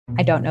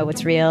I don't know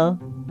what's real.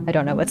 I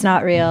don't know what's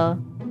not real.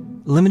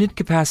 Limited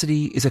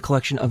Capacity is a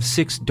collection of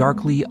 6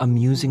 darkly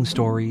amusing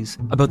stories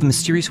about the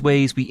mysterious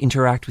ways we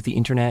interact with the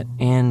internet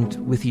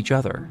and with each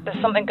other.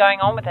 There's something going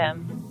on with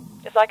him.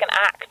 It's like an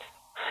act.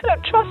 I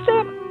don't trust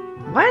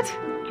him. What?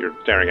 You're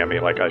staring at me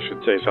like I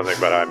should say something,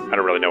 but I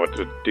don't really know what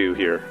to do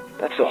here.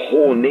 That's the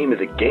whole name of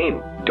the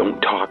game.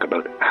 Don't talk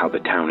about how the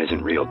town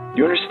isn't real.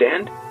 You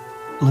understand?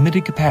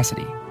 Limited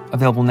Capacity.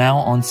 Available now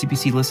on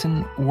CBC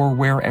Listen or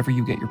wherever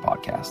you get your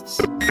podcasts.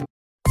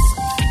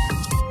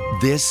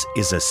 This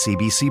is a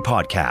CBC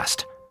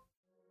podcast.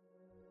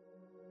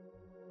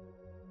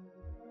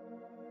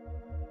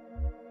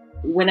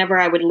 Whenever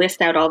I would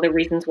list out all the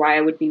reasons why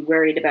I would be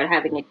worried about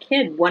having a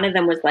kid, one of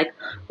them was like,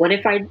 what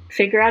if I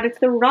figure out it's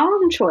the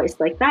wrong choice?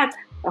 Like, that's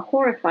a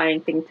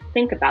horrifying thing to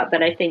think about.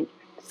 But I think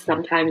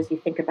sometimes you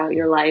think about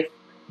your life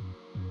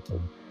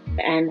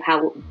and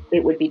how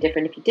it would be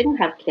different if you didn't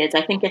have kids.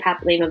 I think it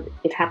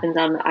happens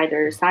on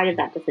either side of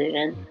that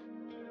decision.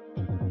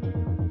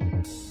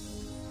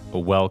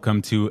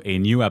 Welcome to a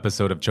new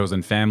episode of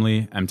Chosen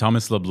Family. I'm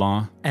Thomas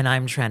LeBlanc. And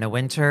I'm Tranna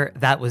Winter.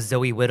 That was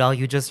Zoe Whittall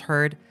you just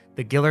heard.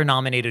 The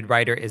Giller-nominated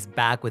writer is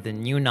back with a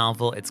new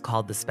novel. It's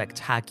called The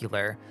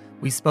Spectacular.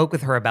 We spoke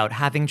with her about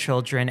having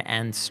children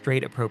and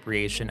straight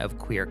appropriation of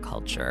queer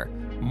culture.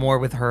 More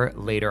with her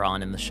later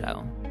on in the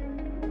show.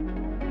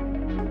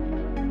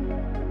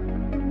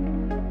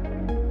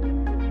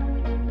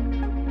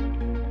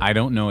 I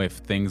don't know if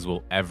things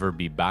will ever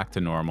be back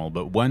to normal,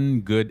 but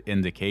one good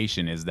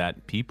indication is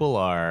that people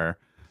are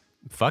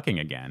fucking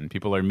again.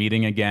 People are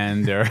meeting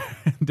again.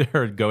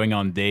 They're going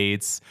on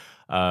dates,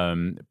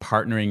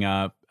 partnering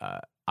up.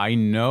 I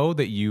know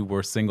that you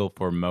were single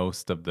for for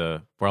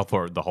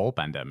the whole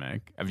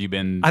pandemic. Have you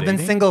been dating? I've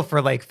been single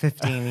for like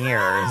 15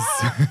 years.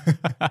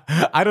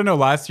 I don't know.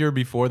 Last year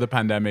before the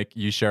pandemic,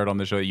 you shared on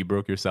the show that you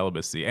broke your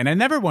celibacy. And I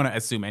never want to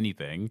assume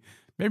anything.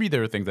 Maybe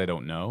there are things I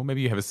don't know.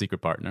 Maybe you have a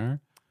secret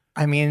partner.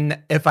 I mean,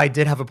 if I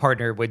did have a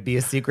partner, it would be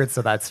a secret,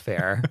 so that's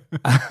fair.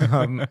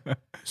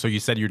 So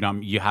you said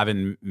you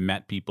haven't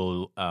met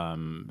people.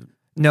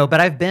 No, but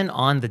I've been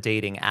on the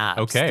dating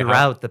apps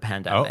throughout the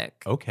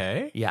pandemic. Oh,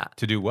 okay. Yeah.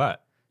 To do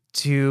what?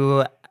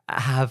 To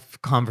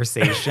have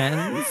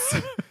conversations,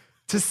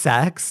 to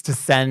sex, to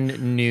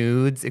send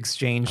nudes,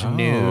 exchange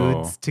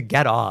nudes, to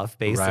get off,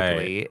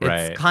 basically.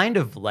 Right. It's kind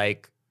of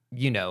like,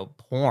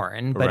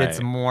 porn, but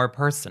it's more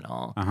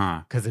personal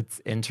because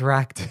it's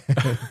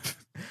interactive.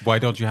 Why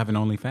don't you have an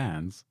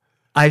OnlyFans?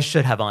 I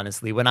should have,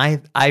 honestly. When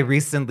I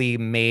recently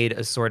made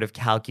a sort of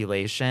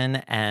calculation,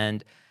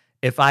 and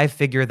if I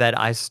figure that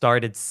I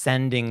started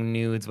sending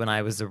nudes when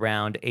I was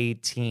around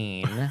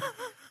 18,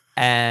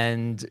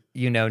 and,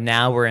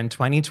 now we're in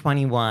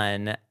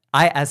 2021,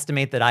 I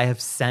estimate that I have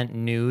sent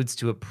nudes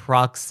to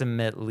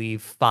approximately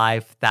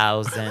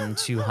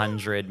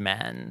 5,200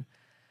 men.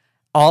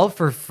 All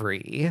for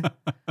free,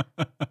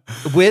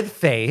 with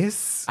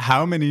face.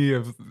 How many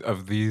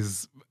of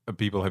these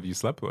people have you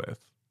slept with?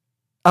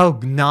 Oh,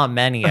 not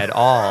many at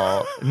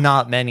all.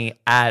 Not many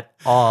at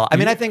all. I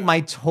mean, I think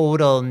my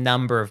total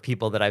number of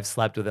people that I've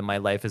slept with in my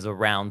life is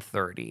around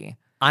 30.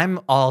 I'm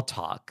all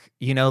talk.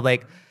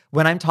 Like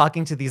when I'm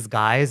talking to these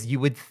guys,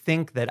 you would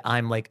think that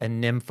I'm like a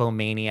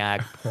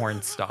nymphomaniac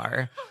porn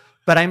star.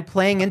 But I'm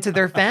playing into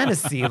their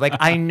fantasy. Like,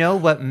 I know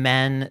what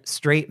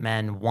straight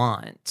men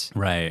want.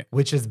 Right.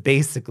 Which is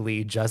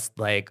basically just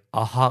like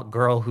a hot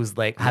girl who's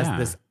like, has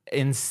this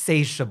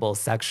insatiable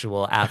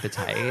sexual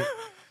appetite.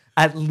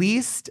 At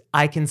least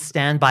I can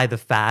stand by the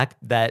fact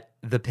that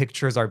the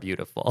pictures are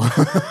beautiful.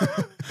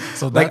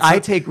 So I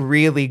take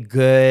really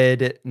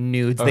good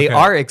nudes. Okay. They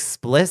are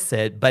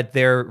explicit, but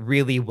they're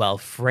really well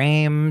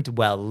framed,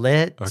 well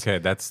lit. Okay,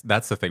 that's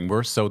the thing.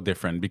 We're so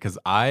different because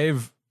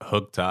I've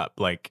hooked up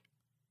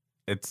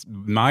it's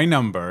my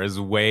number is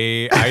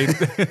way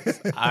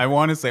I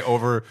want to say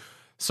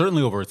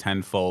certainly over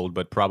tenfold,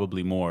 but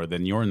probably more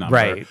than your number.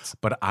 Right.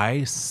 But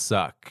I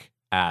suck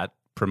at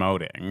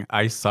promoting.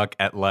 I suck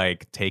at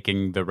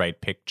taking the right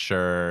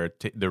picture,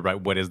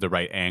 what is the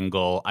right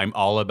angle. I'm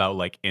all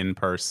about in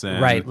person.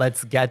 Right.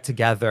 Let's get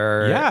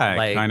together.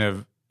 Yeah. Kind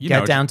of.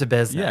 Get down to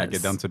business. Yeah,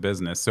 get down to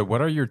business. So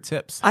what are your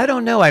tips? I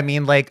don't know. I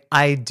mean,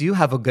 I do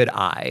have a good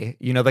eye.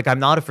 I'm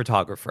not a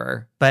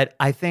photographer, but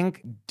I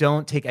think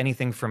don't take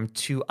anything from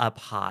too up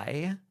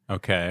high.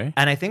 Okay.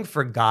 And I think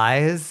for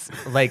guys,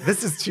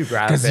 this is too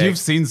graphic. Because you've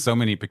seen so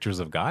many pictures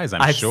of guys,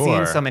 I've sure.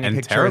 seen so many and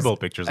pictures. Terrible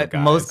pictures of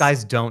guys. Most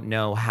guys don't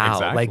know how,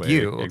 exactly. like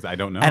you. I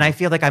don't know. And I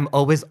feel like I'm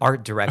always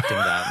art directing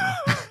them.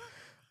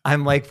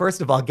 I'm like,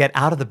 first of all, get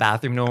out of the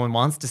bathroom. No one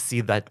wants to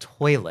see that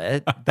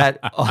toilet. That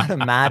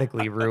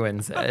automatically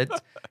ruins it.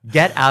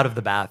 Get out of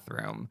the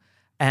bathroom.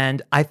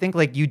 And I think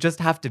you just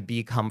have to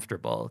be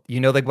comfortable.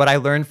 What I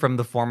learned from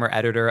the former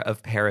editor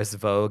of Paris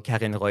Vogue,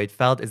 Karine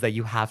Reutfeld, is that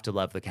you have to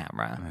love the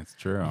camera. That's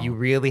true. You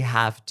really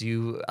have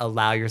to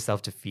allow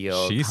yourself to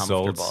feel comfortable.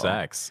 Sold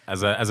sex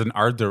as an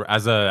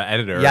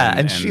editor. Yeah,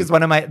 and she's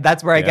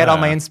that's where I get all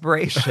my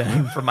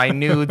inspiration for my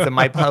nudes and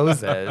my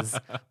poses.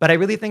 But I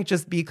really think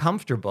just be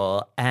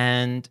comfortable.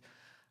 And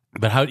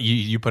But how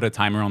you put a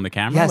timer on the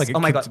camera? Yes. Like, Oh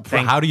my God.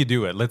 How do you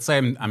do it? Let's say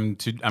I'm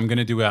going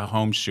to do a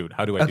home shoot.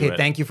 How do I do it? Okay,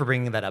 thank you for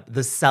bringing that up.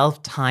 The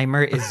self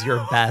timer is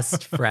your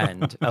best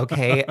friend.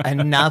 Okay,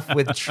 enough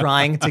with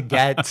trying to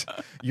get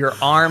your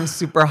arms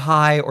super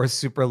high or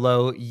super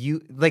low.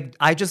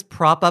 I just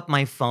prop up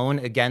my phone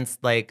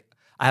against like.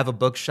 I have a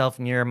bookshelf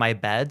near my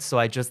bed, so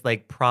I just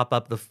like prop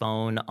up the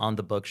phone on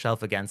the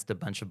bookshelf against a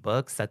bunch of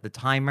books, set the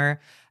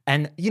timer.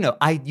 And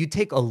you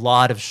take a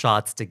lot of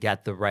shots to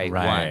get the right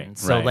one.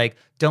 So like,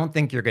 don't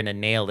think you're gonna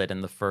nail it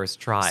in the first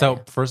try.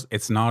 So first,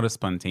 it's not a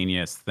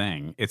spontaneous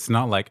thing. It's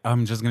not like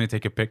I'm just gonna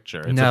take a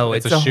picture.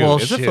 It's a shoot. whole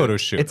It's shoot. a photo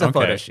shoot. It's a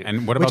photo shoot.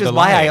 And what about Which is the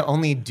why I light?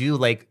 only do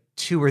like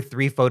 2 or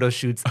 3 photo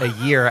shoots a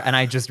year, and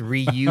I just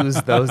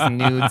reuse those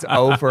nudes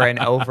over and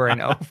over and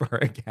over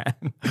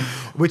again.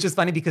 Which is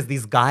funny because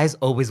these guys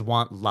always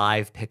want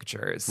live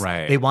pictures.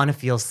 Right. They want to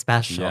feel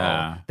special.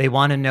 Yeah. They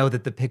want to know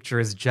that the picture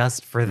is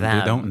just for them.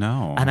 They don't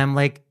know. And I'm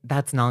like,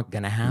 that's not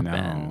gonna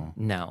happen.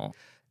 No.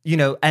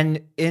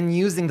 And in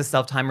using the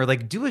self-timer,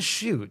 like do a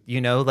shoot,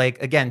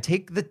 like again,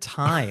 take the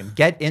time,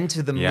 get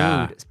into the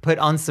mood, put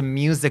on some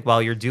music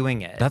while you're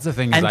doing it. That's the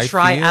thing. And I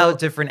try feel- out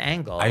different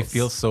angles. I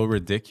feel so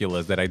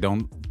ridiculous that I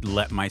don't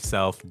let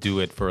myself do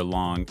it for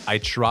long. I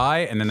try,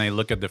 and then I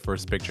look at the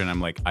first picture, and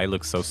I'm like, I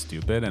look so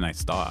stupid, and I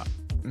stop.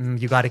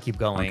 You got to keep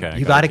going. Okay,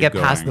 you gotta got to keep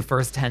get past going. the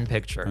first 10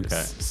 pictures.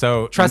 Okay,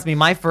 so Trust me,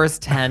 my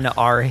first 10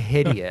 are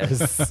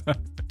hideous.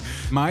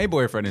 my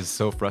boyfriend is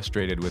so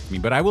frustrated with me,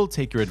 but I will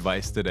take your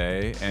advice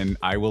today, and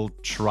I will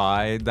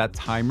try that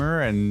timer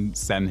and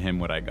send him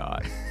what I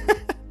got.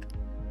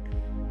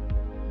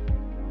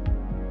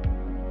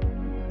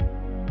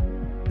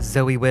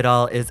 Zoe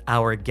Whittall is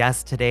our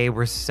guest today.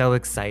 We're so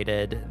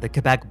excited. The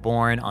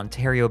Quebec-born,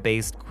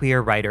 Ontario-based queer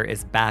writer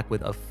is back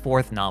with a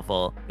 4th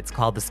novel. It's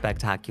called The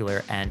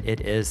Spectacular, and it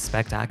is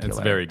spectacular.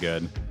 It's very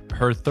good.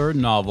 Her 3rd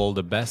novel,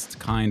 The Best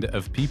Kind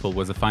of People,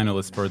 was a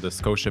finalist for the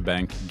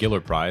Scotiabank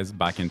Giller Prize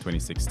back in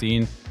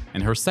 2016.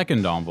 And her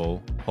 2nd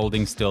novel,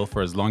 Holding Still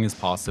for as Long as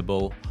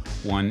Possible,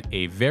 won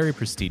a very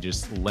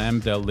prestigious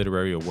Lambda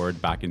Literary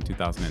Award back in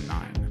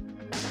 2009.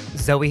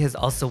 Zoe has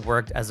also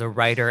worked as a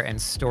writer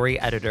and story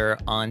editor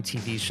on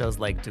TV shows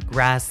like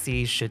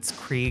Degrassi, Schitt's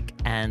Creek,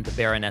 and The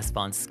Baroness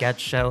von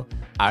Sketch Show.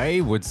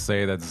 I would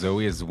say that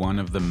Zoe is one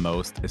of the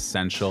most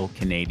essential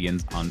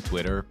Canadians on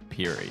Twitter,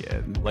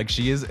 period. Like,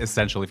 she is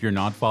essential. If you're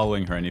not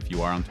following her, and if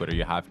you are on Twitter,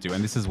 you have to.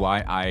 And this is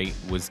why I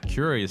was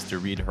curious to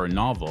read her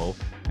novel,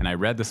 and I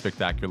read The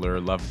Spectacular,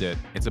 loved it.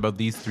 It's about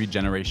these 3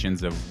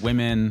 generations of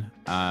women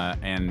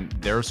and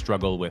their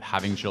struggle with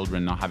having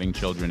children, not having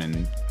children,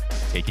 and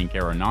taking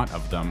care or not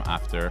of them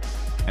after.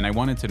 And I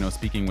wanted to know,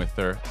 speaking with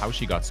her, how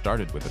she got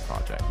started with the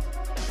project.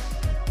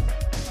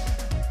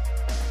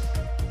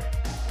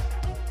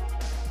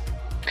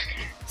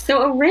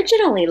 So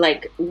originally,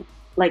 like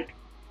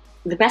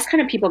The Best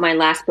Kind of People, my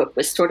last book,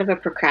 was sort of a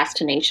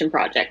procrastination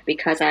project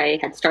because I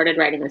had started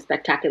writing The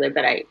Spectacular,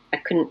 but I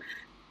couldn't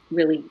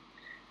really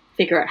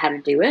figure out how to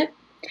do it.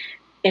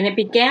 And it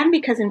began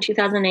because in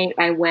 2008,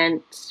 I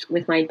went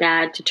with my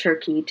dad to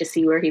Turkey to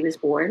see where he was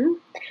born.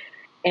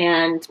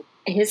 And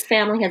his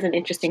family has an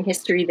interesting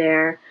history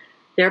there.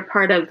 They're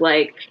part of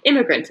like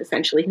immigrants,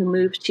 essentially, who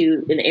moved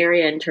to an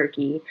area in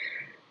Turkey,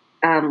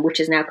 which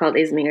is now called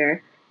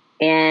Izmir,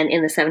 and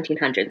in the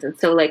 1700s. And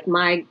so like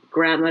my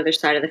grandmother's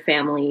side of the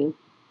family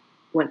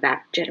went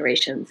back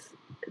generations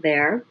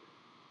there.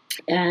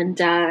 And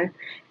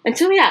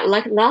so, yeah,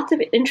 like lots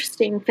of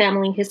interesting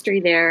family history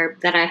there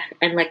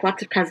and like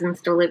lots of cousins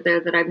still live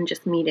there that I'm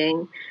just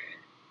meeting.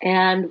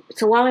 And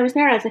so while I was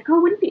there, I was like, oh,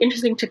 wouldn't it be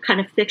interesting to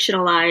kind of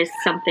fictionalize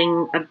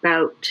something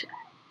about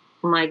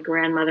my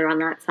grandmother on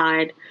that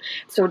side?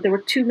 So there were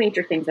 2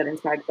 major things that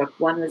inspired the book.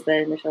 One was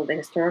the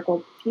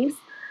historical piece.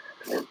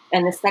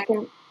 And the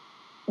second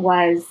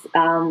was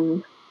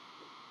the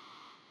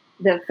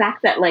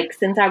fact that, like,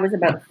 since I was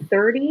about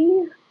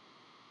 30,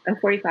 I'm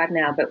 45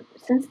 now, but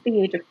since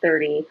the age of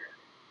 30,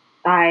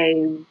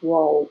 I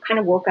kind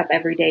of woke up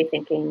every day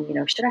thinking,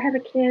 should I have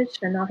a kid?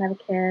 Should I not have a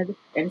kid?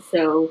 And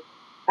so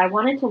I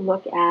wanted to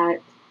look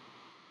at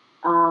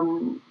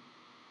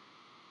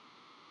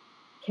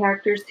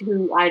characters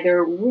who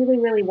either really,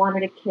 really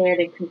wanted a kid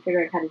and couldn't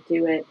figure out how to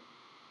do it,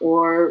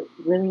 or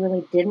really,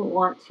 really didn't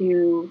want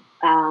to.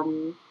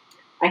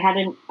 I had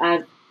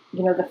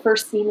the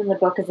first scene in the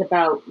book is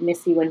about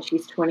Missy when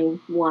she's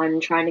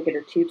 21 trying to get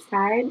her tubes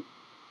tied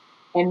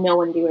and no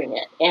one doing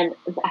it. And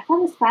I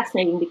found this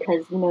fascinating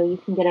because, you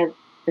can get a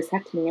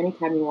vasectomy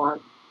anytime you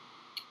want.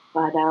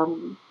 But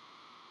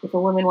if a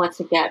woman wants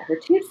to get her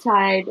tubes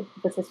tied,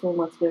 if a sister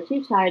wants to get her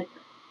tubes tied,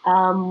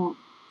 no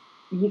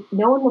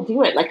one will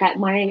do it. Like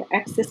my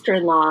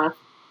ex-sister-in-law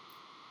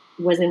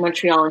was in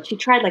Montreal and she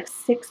tried like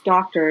 6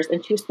 doctors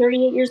and she was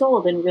 38 years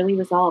old and really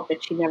resolved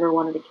that she never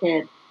wanted a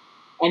kid.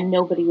 And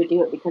nobody would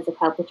do it because of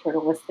how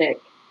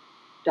paternalistic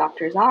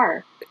doctors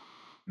are.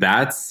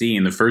 That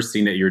scene, the first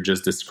scene that you're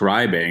just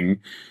describing,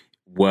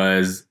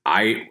 was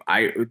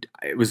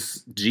it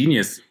was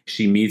genius.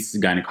 She meets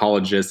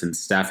gynecologists and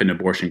staff in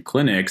abortion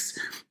clinics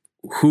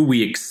who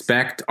we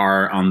expect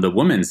are on the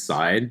woman's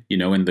side,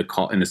 in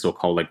the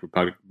so-called like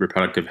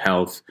reproductive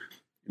health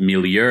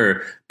milieu,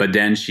 but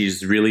then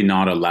she's really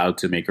not allowed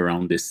to make her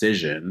own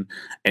decision.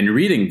 And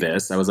reading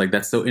this, I was like,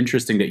 that's so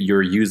interesting that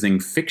you're using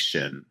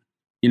fiction,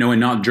 and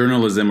not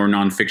journalism or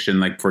nonfiction,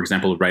 like, for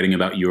example, writing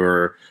about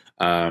your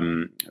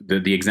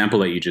the example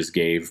that you just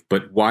gave.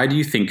 But why do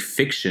you think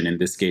fiction in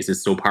this case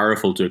is so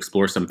powerful to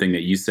explore something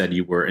that you said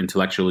you were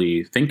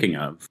intellectually thinking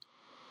of?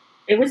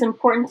 It was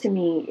important to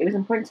me. It was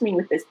important to me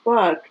with this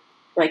book,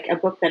 like a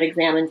book that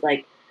examines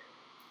like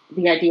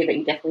the idea that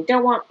you definitely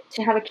don't want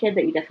to have a kid,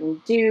 that you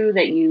definitely do,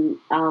 that you,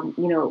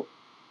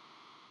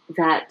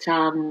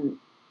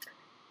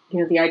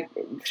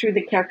 through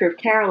the character of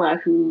Carola,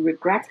 who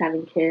regrets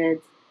having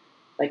kids,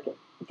 like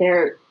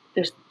there's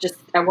just,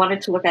 I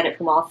wanted to look at it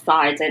from all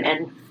sides,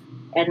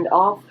 and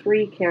all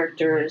three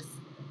characters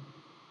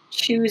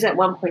choose at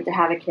one point to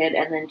have a kid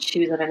and then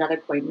choose at another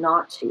point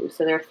not to.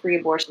 So there are 3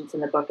 abortions in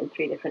the book in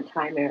 3 different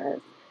time eras.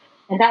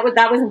 And that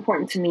was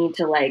important to me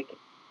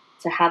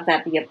to have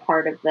that be a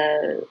part of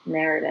the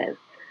narrative,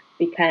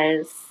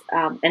 because,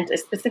 and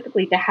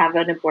specifically to have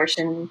an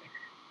abortion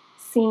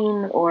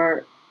seen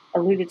or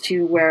alluded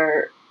to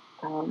where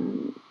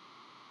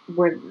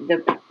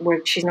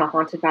she's not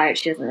haunted by it,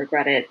 she doesn't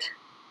regret it.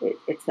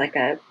 It's like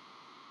a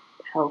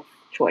health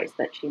choice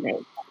that she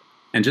made.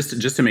 And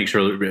just to make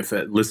sure if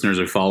listeners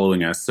are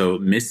following us, so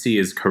Missy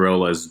is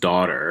Carola's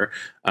daughter.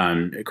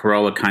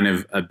 Carola kind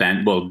of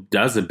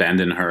does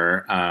abandon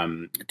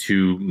her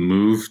to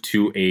move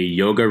to a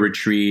yoga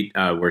retreat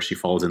where she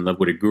falls in love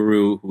with a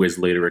guru who is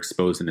later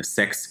exposed in a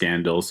sex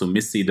scandal. So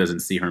Missy doesn't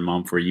see her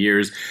mom for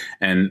years.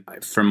 And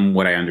from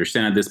what I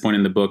understand at this point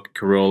in the book,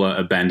 Carola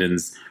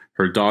abandons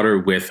her daughter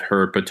with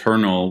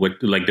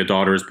the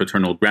daughter's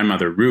paternal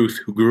grandmother, Ruth,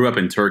 who grew up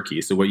in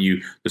Turkey. So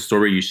the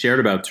story you shared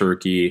about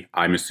Turkey,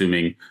 I'm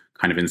assuming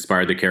kind of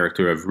inspired the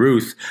character of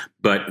Ruth.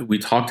 But we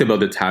talked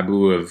about the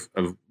taboo of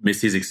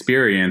Missy's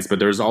experience, but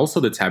there's also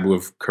the taboo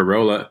of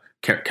Carola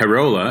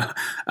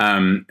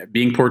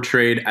being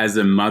portrayed as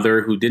a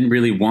mother who didn't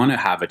really want to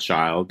have a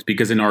child,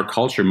 because in our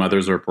culture,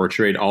 mothers are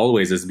portrayed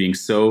always as being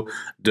so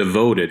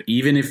devoted,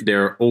 even if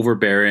they're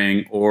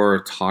overbearing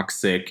or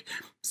toxic.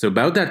 So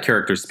about that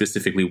character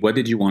specifically, what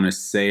did you want to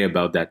say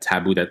about that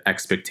taboo, that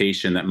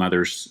expectation that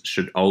mothers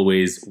should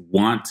always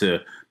want to,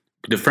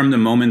 from the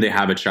moment they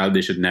have a child,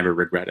 they should never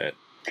regret it?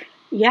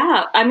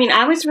 Yeah, I mean,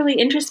 I was really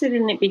interested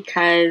in it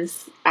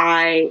because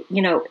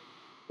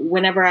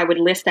whenever I would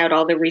list out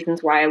all the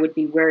reasons why I would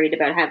be worried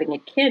about having a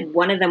kid,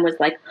 one of them was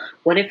like,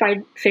 what if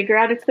I figure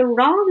out it's the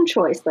wrong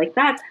choice? Like,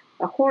 that's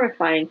a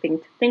horrifying thing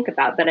to think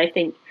about. But I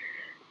think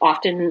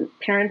often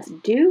parents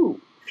do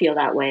feel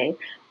that way.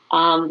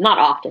 Not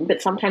often,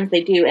 but sometimes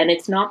they do. And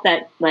it's not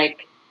that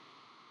like,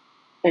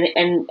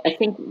 and I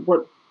think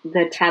what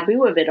the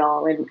taboo of it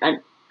all and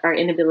our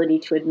inability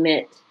to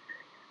admit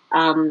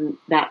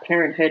that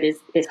parenthood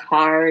is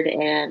hard.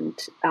 And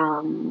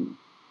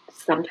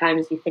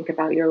sometimes you think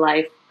about your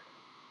life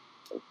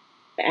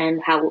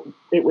and how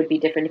it would be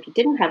different if you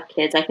didn't have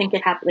kids. I think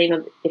it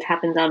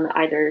happens on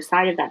either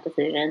side of that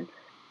decision.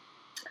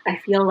 I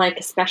feel like,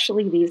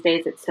 especially these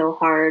days, it's so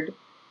hard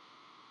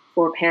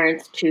for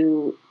parents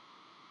to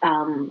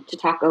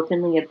talk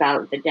openly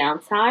about the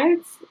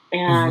downsides.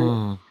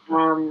 And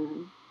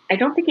I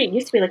don't think it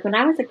used to be like when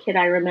I was a kid.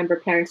 I remember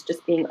parents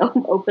just being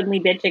openly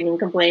bitching and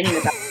complaining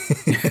about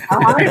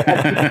how hard it was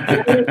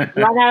to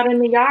run out in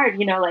the yard,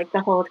 like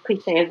the whole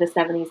cliche of the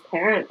 70s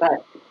parent.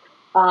 But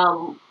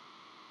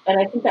and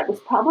I think that was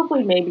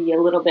probably maybe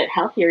a little bit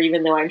healthier,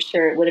 even though I'm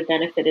sure it would have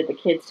benefited the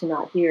kids to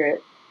not hear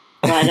it.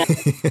 But I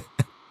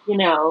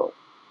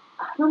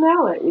don't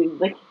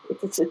know.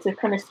 It's a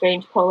kind of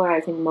strange,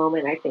 polarizing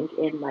moment, I think,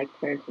 in like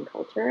parenting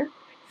culture.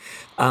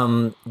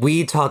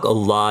 We talk a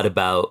lot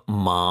about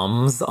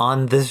moms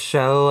on this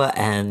show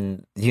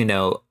and,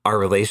 our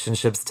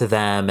relationships to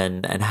them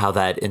and how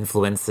that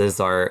influences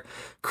our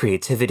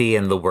creativity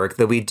and the work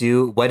that we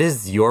do. What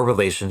is your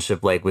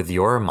relationship like with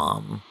your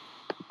mom?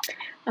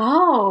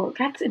 Oh,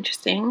 that's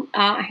interesting.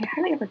 I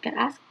hardly ever get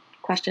asked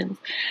questions,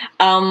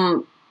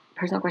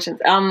 personal questions.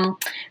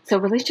 So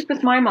relationship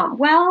with my mom.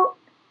 Well,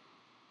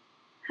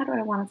 how do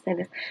I want to say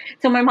this?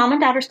 So my mom and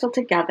dad are still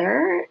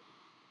together,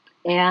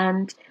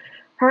 and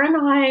her and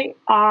I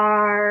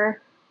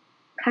are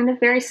kind of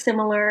very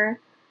similar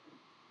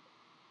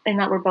in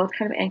that we're both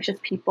kind of anxious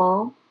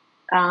people.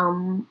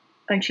 And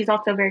she's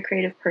also a very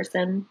creative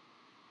person.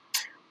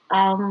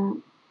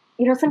 Some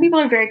people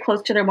are very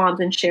close to their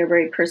moms and share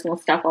very personal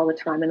stuff all the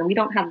time. And we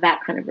don't have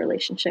that kind of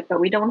relationship, but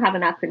we don't have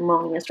an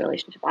acrimonious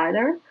relationship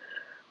either.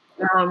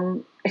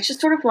 It's just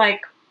sort of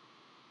like,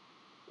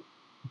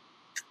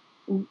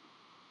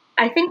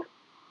 I think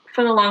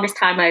for the longest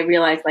time I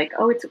realized like,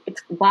 oh, it's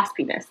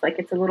waspiness. Like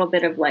it's a little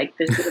bit of like,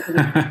 there's a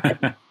little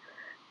bit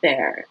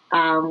there,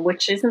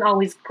 which isn't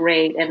always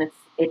great. And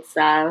it's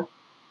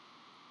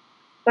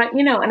but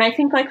and I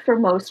think like for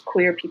most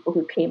queer people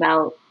who came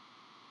out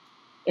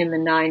in the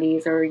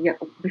 90s or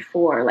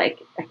before,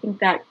 like I think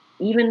that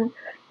even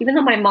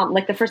though my mom,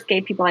 like the first gay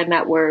people I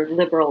met were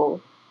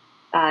liberal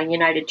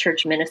United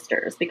Church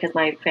ministers because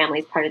my family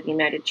is part of the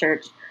United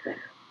Church.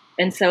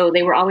 And so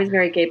they were always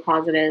very gay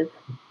positive,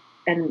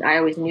 and I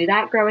always knew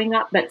that growing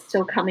up, but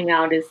still coming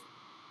out is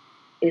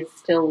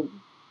still,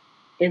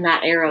 in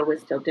that era,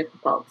 was still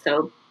difficult.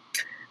 So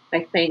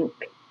I think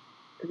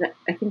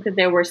that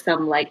there were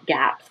some like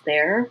gaps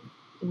there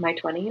in my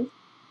 20s.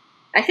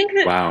 I think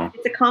that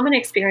it's a common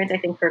experience, I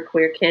think, for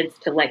queer kids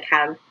to like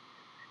have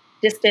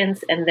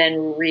distance and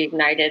then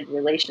reignited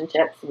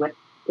relationships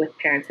with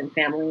parents and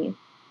family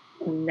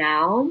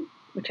now,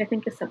 which I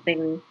think is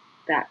something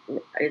that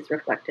is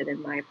reflected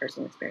in my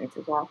personal experience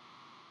as well.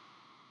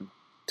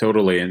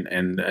 Totally.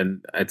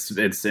 And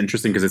it's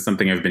interesting because it's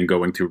something I've been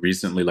going through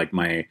recently. Like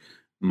my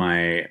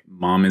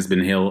mom has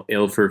been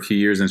ill for a few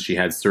years, and she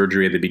had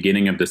surgery at the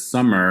beginning of the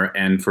summer.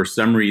 And for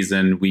some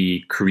reason,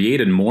 we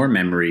created more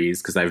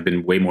memories because I've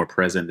been way more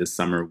present this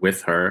summer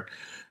with her.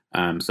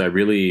 So I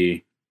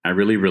really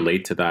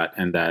relate to that,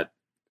 and that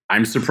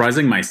I'm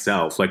surprising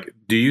myself. Like,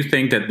 do you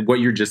think that what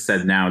you just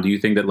said now, do you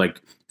think that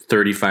like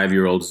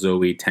 35-year-old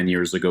Zoe 10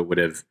 years ago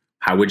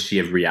how would she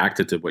have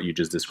reacted to what you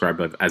just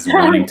described as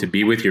wanting to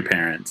be with your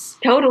parents?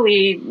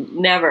 Totally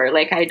never.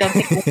 Like, I don't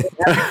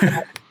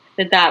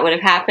think that would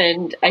have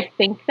happened. I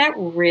think that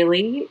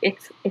really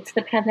it's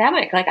the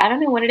pandemic. Like, I don't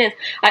know what it is.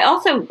 I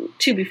also,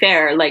 to be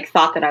fair, like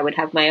thought that I would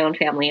have my own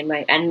family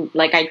and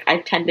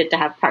I've tended to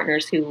have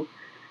partners who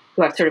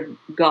have sort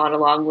of gone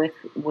along with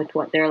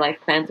what their life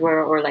plans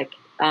were, or like,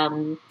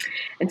 and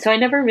so I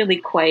never really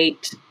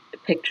quite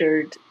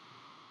pictured.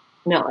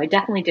 No, I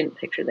definitely didn't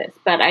picture this,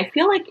 but I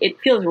feel like it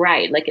feels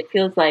right. Like, it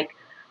feels like,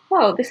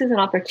 oh, this is an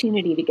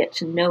opportunity to get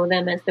to know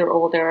them as they're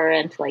older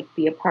and to like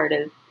be a part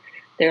of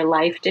their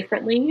life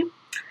differently.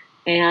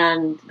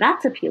 And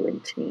that's appealing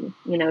to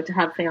me, to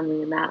have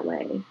family in that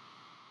way,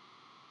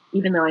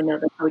 even though I know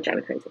that I would drive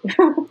me crazy.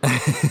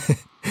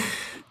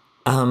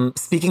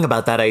 Speaking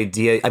about that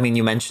idea, I mean,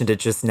 you mentioned it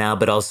just now,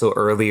 but also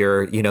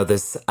earlier,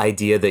 this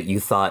idea that you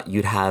thought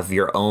you'd have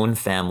your own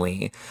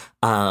family.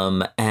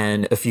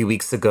 And a few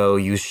weeks ago,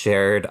 you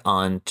shared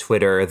on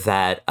Twitter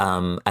that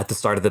at the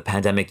start of the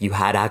pandemic, you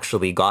had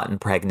actually gotten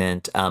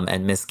pregnant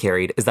and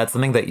miscarried. Is that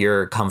something that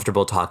you're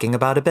comfortable talking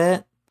about a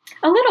bit?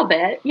 A little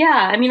bit,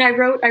 yeah. I mean, I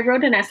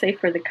wrote an essay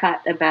for The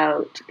Cut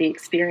about the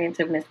experience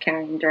of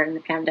miscarrying during the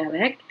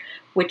pandemic,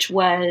 which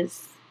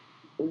was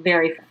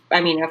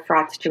a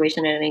fraught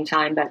situation at any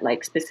time, but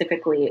like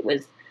specifically it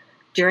was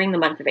during the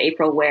month of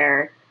April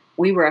where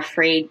we were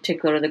afraid to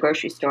go to the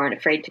grocery store and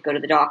afraid to go to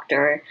the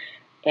doctor.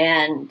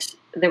 And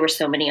there were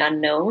so many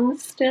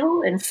unknowns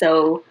still. And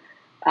so,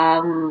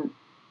 the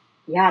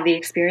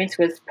experience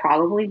was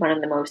probably one of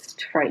the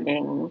most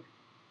frightening,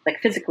 like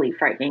physically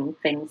frightening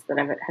things that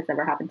has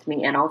ever happened to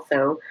me. And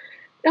also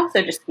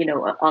just,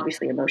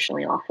 obviously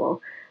emotionally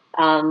awful.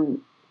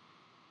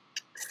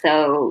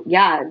 So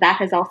yeah, that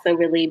has also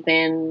really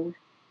been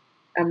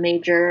a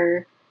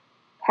major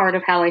part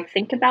of how I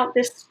think about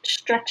this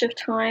stretch of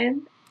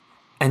time.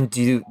 And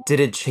did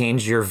it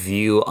change your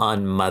view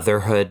on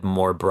motherhood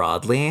more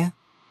broadly?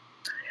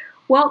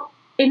 Well,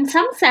 in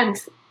some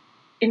sense,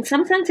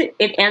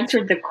 it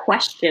answered the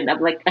question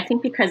of like, I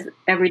think because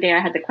every day I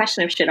had the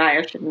question of should I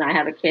or shouldn't I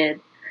have a kid?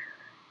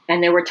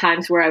 And there were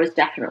times where I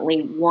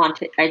definitely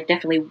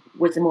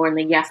was more in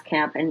the yes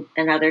camp, and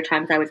other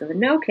times I was in the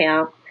no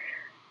camp.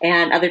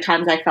 And other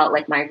times I felt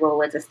like my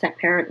role as a step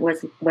parent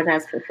was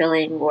as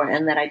fulfilling,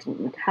 and that I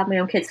didn't have my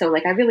own kids. So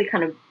like I really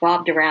kind of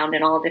bobbed around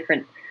in all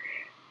different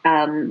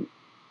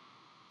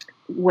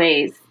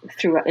ways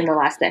in the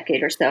last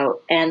decade or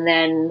so. And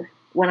then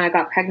when I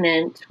got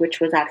pregnant, which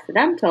was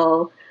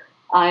accidental,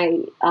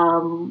 it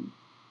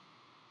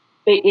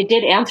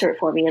did answer it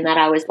for me, in that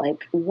I was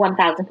like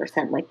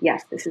 1000% like,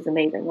 yes, this is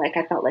amazing. Like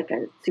I felt like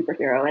a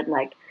superhero, and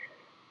like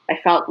I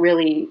felt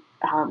really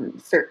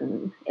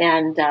certain.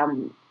 And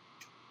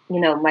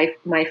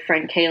my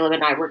friend Caleb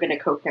and I were going to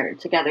co-parent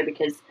together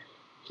because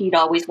he'd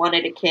always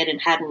wanted a kid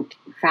and hadn't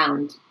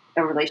found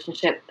a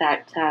relationship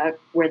that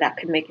where that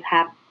could make it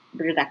happen,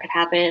 where that could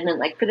happen, and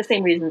like for the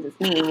same reasons as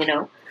me,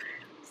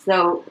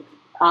 So,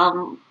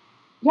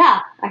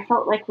 I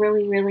felt like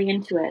really, really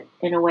into it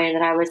in a way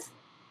that I was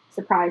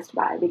surprised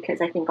by,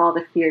 because I think all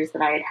the fears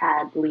that I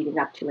had leading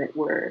up to it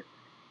were,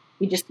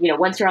 you just,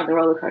 once you're on the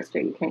roller coaster,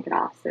 you can't get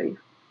off. So,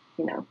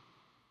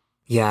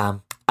 Yeah,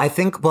 I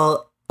think,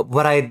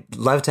 what I'd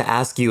love to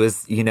ask you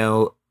is,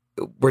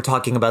 we're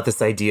talking about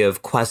this idea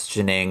of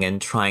questioning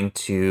and trying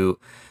to,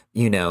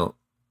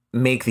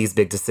 make these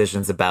big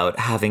decisions about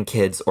having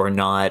kids or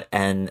not.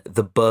 And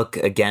the book,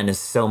 again, is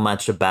so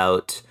much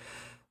about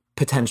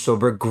potential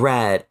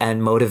regret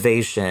and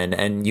motivation.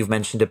 And you've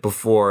mentioned it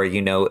before,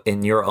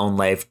 in your own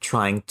life,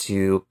 trying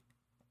to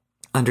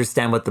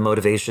understand what the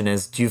motivation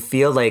is. Do you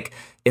feel like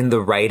in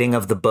the writing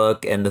of the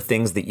book and the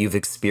things that you've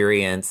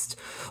experienced,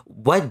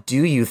 what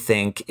do you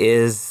think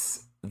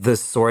is the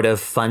sort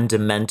of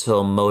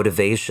fundamental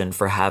motivation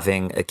for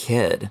having a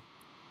kid?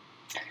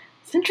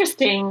 It's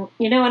interesting,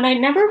 and I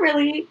never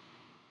really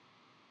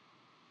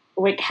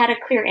had a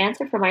clear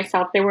answer for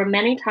myself. There were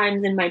many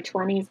times in my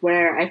 20s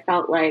where I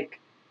felt like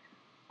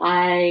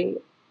I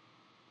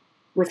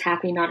was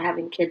happy not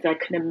having kids. I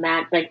couldn't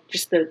imagine, like,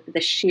 just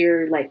the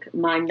sheer, like,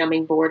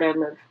 mind-numbing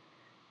boredom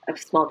of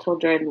small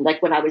children,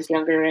 like, when I was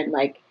younger. And,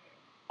 like,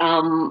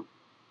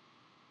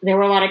 there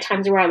were a lot of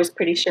times where I was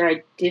pretty sure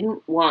I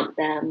didn't want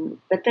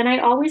them. But then I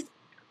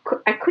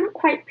couldn't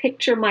quite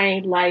picture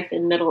my life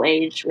in middle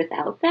age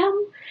without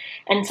them.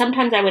 And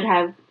sometimes I would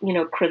have,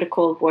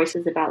 critical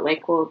voices about,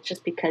 like, well,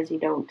 just because you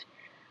don't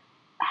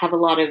have a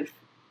lot of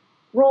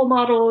role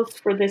models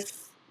for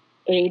this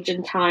age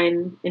and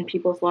time in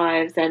people's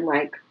lives. And,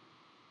 like,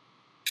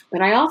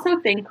 but I also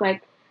think,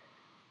 like,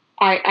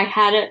 I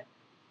had it,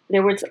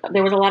 there was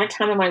a lot of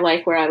time in my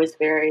life where I was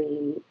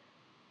very,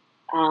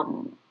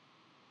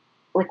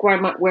 like,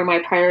 where my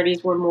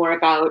priorities were more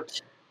about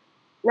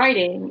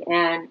writing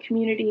and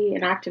community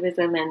and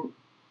activism and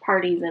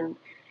parties and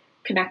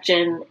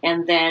connection.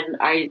 And then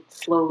I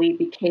slowly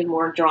became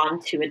more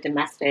drawn to a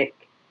domestic,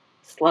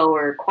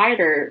 slower,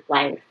 quieter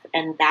life.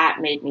 And that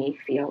made me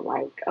feel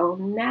like, oh,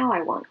 now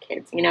I want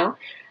kids,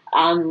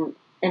 And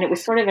it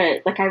was sort of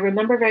I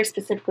remember very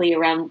specifically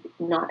around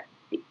not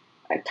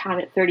a time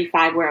at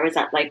 35 where I was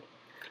at, like,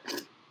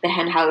 the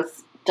Hen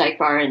House Dyke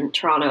Bar in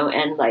Toronto.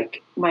 And,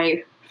 like,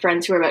 my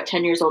friends who were about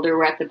 10 years older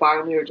were at the bar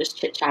and we were just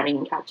chit-chatting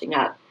and catching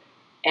up.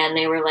 And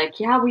they were like,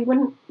 yeah, we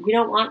don't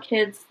want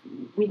kids.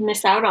 We'd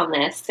miss out on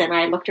this. And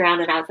I looked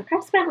around and I was like,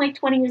 I've spent, like,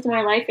 20 years of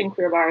my life in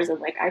queer bars and,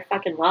 like, I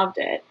fucking loved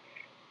it.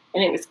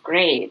 And it was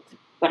great.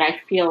 But I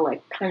feel,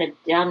 like, kind of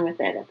done with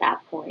it at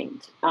that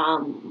point.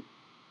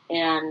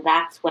 And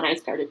that's when I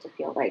started to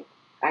feel like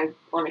I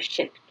want to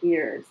shift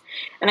gears.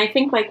 And I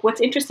think, like,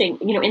 what's interesting,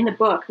 in the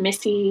book,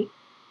 Missy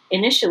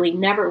initially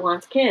never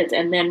wants kids.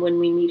 And then when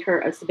we meet her,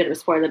 it's a bit of a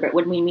spoiler, but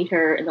when we meet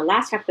her in the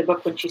last half of the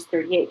book, when she's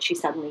 38, she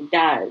suddenly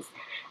does.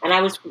 And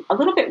I was a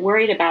little bit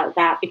worried about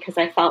that because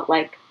I felt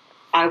like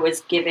I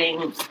was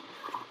giving,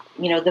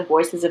 the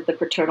voices of the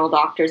paternal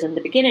doctors in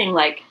the beginning,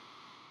 like,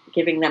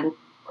 giving them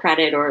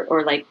credit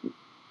or like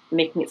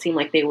making it seem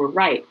like they were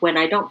right, when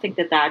I don't think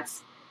that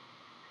that's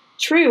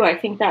true. I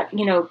think that,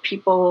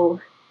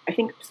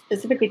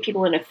 specifically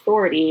people in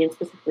authority and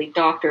specifically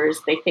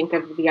doctors, they think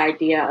of the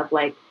idea of,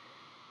 like,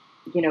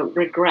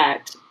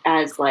 regret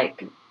as,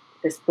 like,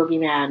 this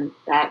boogeyman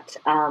that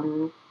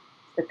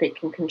they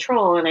can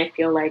control. And I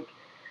feel like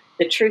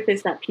the truth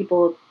is that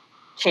people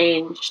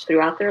change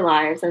throughout their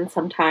lives, and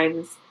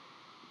sometimes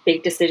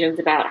big decisions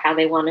about how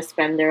they want to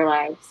spend their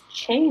lives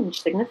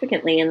change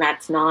significantly. And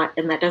that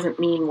doesn't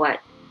mean what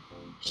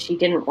she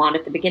didn't want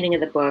at the beginning of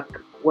the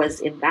book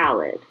was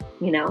invalid,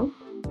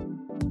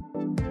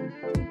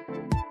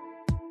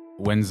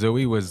 When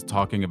Zoe was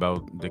talking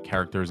about the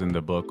characters in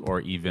the book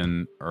or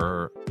even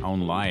her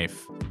own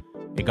life,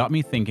 it got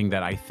me thinking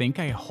that I think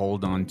I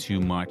hold on too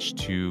much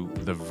to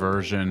the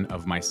version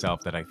of myself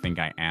that I think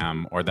I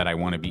am or that I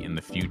want to be in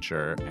the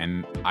future.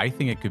 And I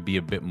think it could be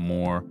a bit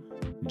more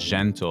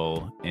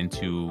gentle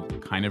into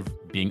kind of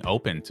being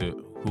open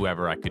to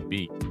whoever I could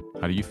be.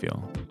 How do you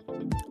feel?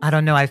 I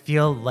don't know. I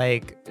feel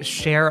like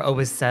Cher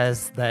always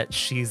says that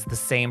she's the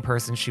same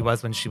person she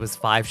was when she was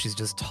 5. She's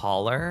just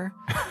taller.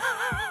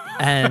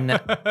 And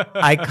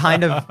I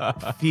kind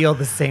of feel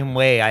the same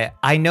way.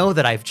 I know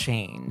that I've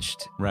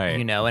changed, right?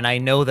 And I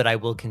know that I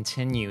will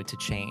continue to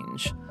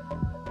change.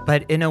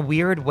 But in a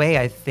weird way,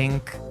 I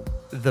think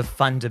the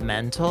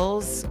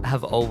fundamentals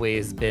have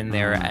always been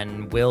there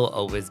and will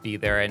always be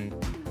there. And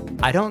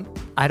I don't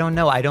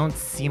know. I don't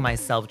see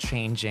myself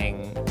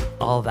changing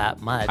all that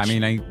much. I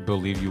mean, I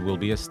believe you will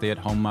be a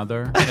stay-at-home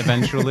mother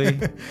eventually.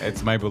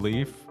 It's my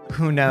belief.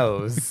 Who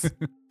knows?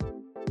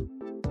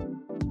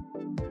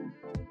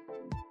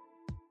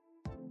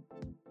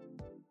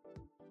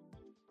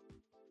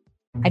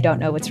 I don't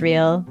know what's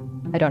real.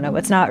 I don't know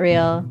what's not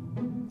real.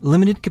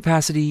 Limited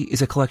Capacity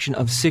is a collection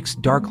of 6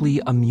 darkly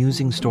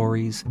amusing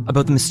stories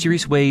about the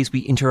mysterious ways we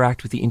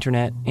interact with the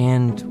internet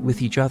and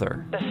with each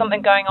other. There's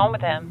something going on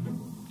with him.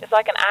 It's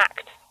like an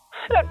act.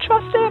 I don't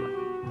trust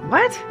him.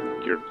 What?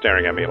 You're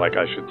staring at me like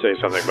I should say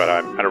something, but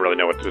I don't really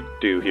know what to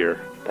do here.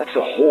 That's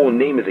the whole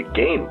name of the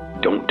game.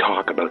 Don't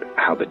talk about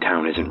how the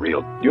town isn't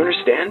real. You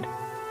understand?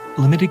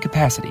 Limited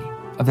Capacity.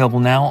 Available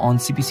now on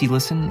CBC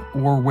Listen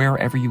or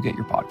wherever you get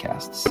your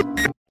podcasts.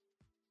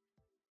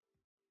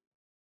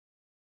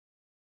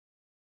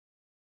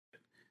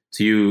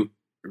 So you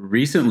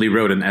recently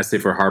wrote an essay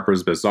for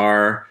Harper's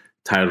Bazaar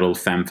titled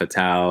Femme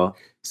Fatale.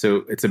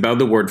 So it's about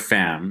the word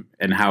femme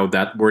and how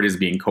that word is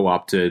being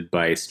co-opted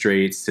by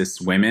straight cis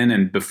women.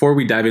 And before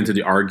we dive into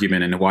the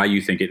argument and why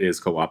you think it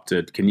is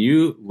co-opted, can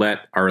you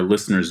let our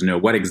listeners know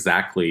what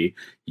exactly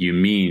you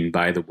mean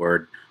by the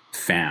word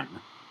femme?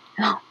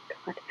 Oh,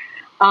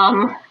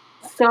 God.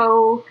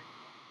 So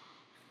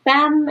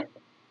femme,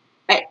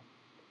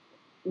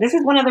 this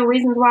is one of the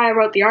reasons why I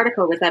wrote the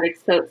article, was that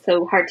it's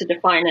so hard to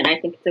define, and I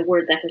think it's a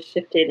word that has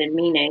shifted in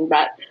meaning.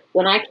 But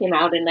when I came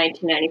out in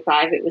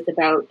 1995, it was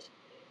about,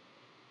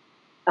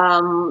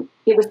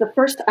 it was the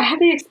first, I had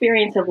the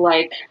experience of,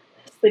 like,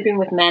 sleeping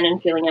with men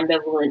and feeling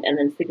ambivalent, and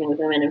then sleeping with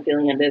women and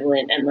feeling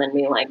ambivalent, and then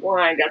being like, well,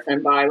 I guess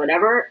I'm bi,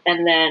 whatever.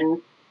 And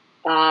then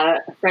a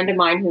friend of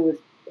mine who was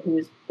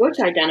who's butch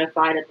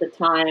identified at the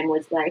time,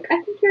 was like,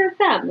 I think you're a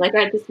femme. Like,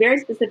 I had this very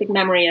specific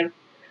memory of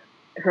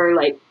her,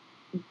 like,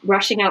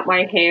 brushing out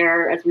my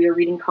hair as we were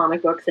reading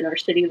comic books in our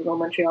shitty little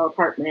Montreal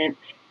apartment.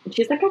 And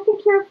she's like, I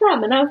think you're a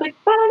femme. And I was like,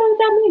 I don't know what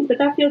that means, but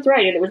that feels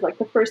right. And it was like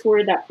the first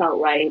word that felt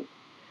right.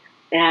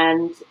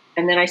 And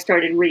then I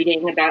started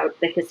reading about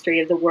the history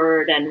of the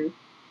word. And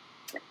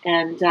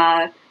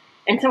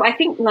so I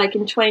think, like,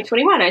 in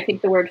 2021, I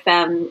think the word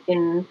femme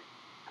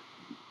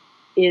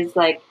is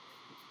like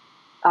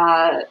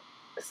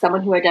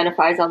someone who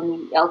identifies on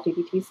the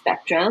LGBT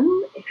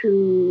spectrum,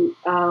 who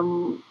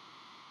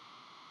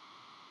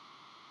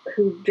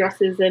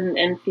dresses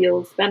and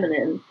feels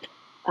feminine.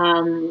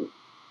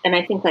 And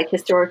I think, like,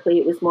 historically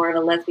it was more of a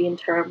lesbian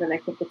term, and I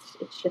think it's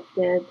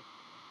shifted.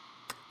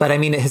 But I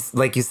mean,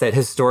 like you said,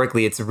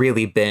 historically, it's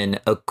really been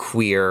a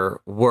queer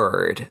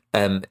word.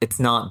 It's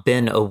not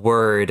been a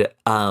word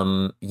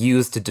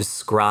used to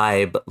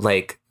describe,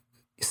 like,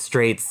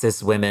 straight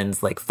cis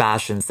women's, like,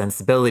 fashion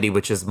sensibility,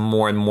 which is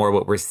more and more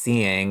what we're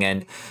seeing.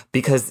 And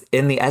because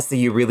in the essay,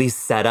 you really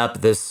set up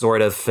this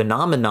sort of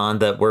phenomenon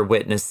that we're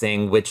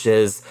witnessing, which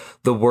is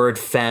the word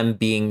femme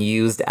being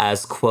used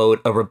as, quote,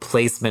 a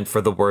replacement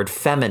for the word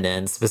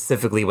feminine,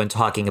 specifically when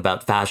talking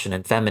about fashion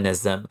and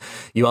feminism.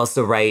 You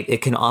also write,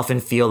 it can often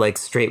feel like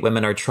straight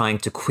women are trying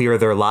to queer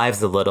their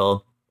lives a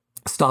little,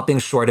 stopping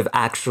short of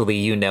actually,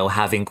 you know,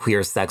 having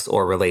queer sex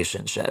or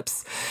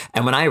relationships.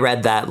 And when I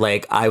read that,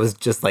 like, I was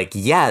just like,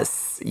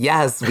 yes,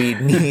 we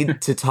need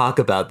to talk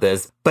about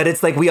this. But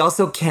it's like, we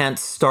also can't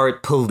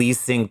start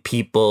policing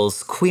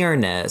people's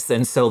queerness.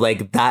 And so,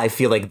 like, that, I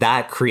feel like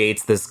that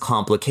creates this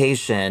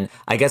complication.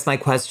 I guess my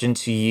question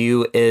to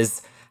you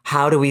is,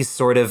 how do we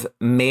sort of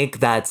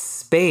make that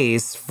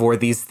space for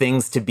these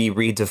things to be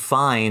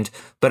redefined,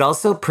 but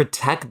also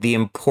protect the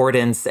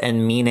importance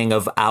and meaning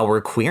of our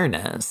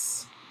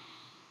queerness?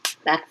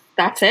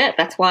 That's it.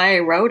 That's why I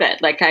wrote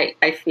it. Like,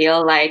 I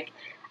feel like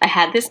I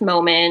had this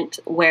moment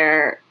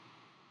where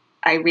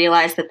I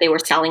realized that they were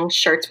selling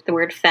shirts with the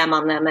word femme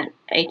on them at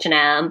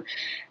H&M,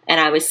 and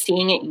I was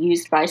seeing it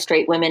used by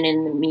straight women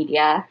in the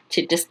media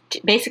to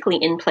basically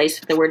in place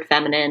with the word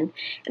feminine, and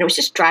it was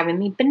just driving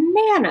me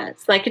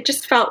bananas. Like, it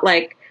just felt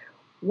like,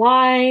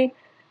 why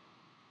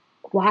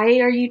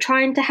are you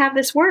trying to have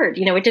this word?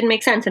 You know, it didn't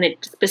make sense, and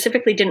it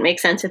specifically didn't make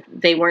sense if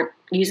they weren't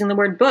using the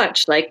word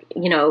butch. Like,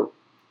 you know,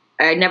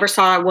 I never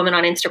saw a woman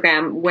on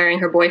Instagram wearing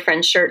her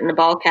boyfriend's shirt and a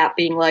ball cap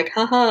being like,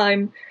 haha,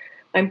 I'm,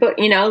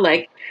 you know,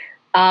 like,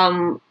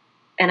 and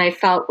I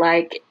felt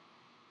like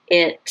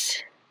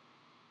it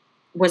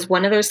was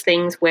one of those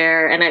things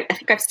where, and I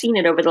think I've seen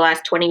it over the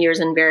last 20 years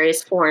in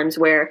various forms,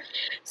 where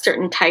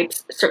certain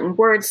types, certain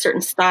words,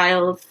 certain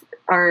styles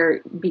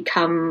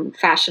become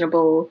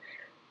fashionable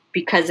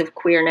because of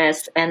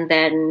queerness, and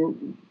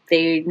then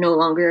they no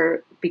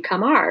longer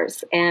become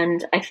ours.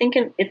 And I think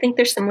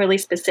there's some really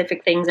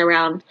specific things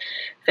around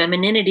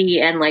femininity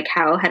and, like,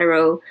 how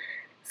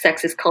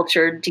heterosexist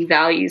culture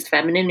devalues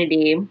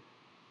femininity,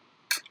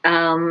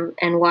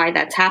 and why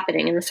that's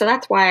happening. And so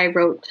that's why I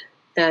wrote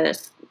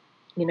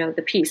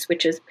the piece,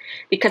 which is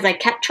because I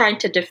kept trying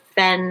to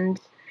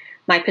defend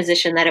my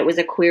position that it was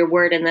a queer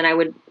word, and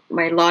then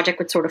my logic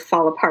would sort of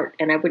fall apart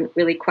and I wouldn't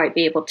really quite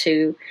be able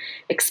to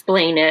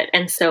explain it.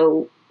 And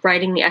so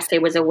writing the essay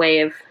was a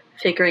way of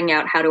figuring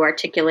out how to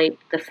articulate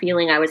the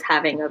feeling I was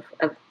having of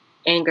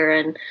anger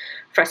and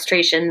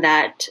frustration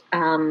that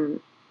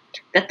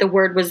the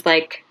word was,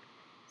 like,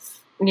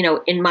 you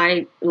know, in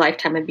my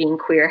lifetime of being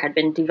queer had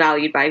been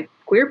devalued by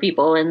queer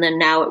people. And then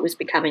now it was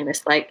becoming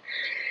this, like,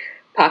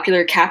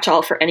 popular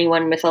catch-all for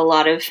anyone with a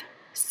lot of,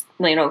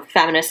 you know,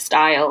 feminist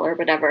style or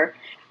whatever.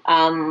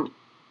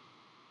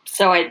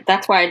 So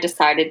that's why I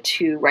decided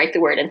to write the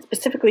word. And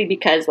specifically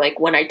because, like,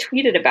 when I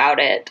tweeted about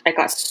it, I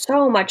got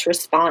so much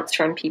response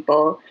from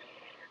people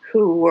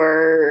who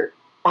were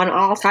on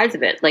all sides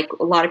of it. Like,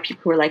 a lot of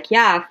people who were like,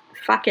 yeah,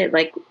 fuck it.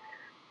 Like,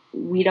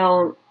 we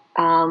don't,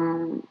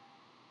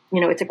 you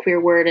know, it's a queer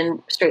word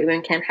and straight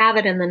women can't have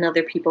it. And then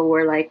other people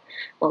were like,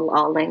 well,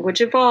 all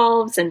language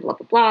evolves and blah,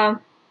 blah, blah.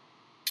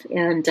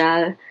 And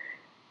I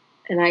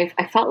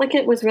felt like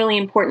it was really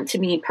important to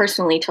me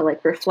personally to,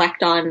 like,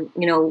 reflect on,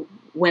 you know,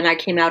 when I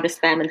came out as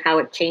femme and how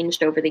it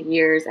changed over the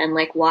years, and,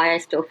 like, why I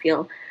still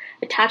feel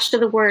attached to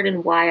the word,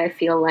 and why I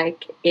feel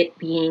like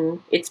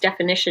its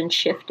definition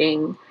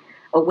shifting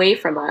away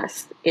from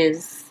us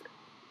is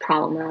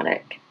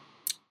problematic.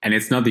 And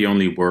it's not the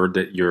only word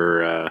that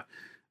you're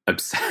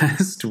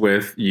obsessed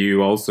with.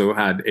 You also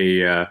had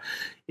a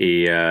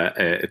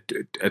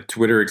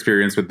Twitter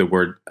experience with the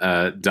word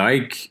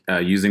dyke,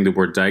 using the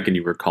word dyke, and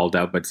you were called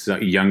out by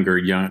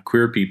young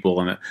queer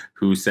people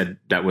who said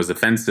that was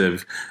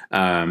offensive.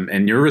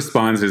 And your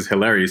response is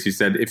hilarious. You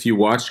said, if you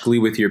watch Glee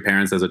with your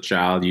parents as a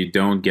child, you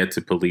don't get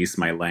to police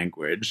my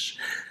language.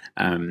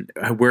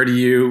 Where do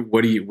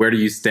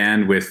you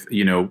stand with,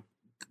 you know,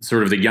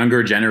 sort of the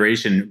younger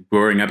generation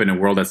growing up in a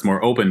world that's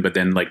more open, but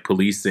then, like,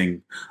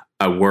 policing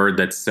a word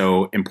that's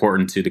so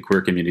important to the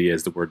queer community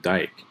as the word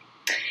dyke?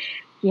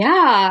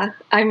 Yeah,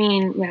 I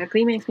mean,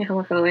 Glee makes me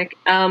homophobic.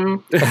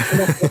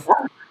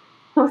 That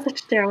was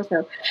such a Daryl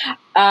show.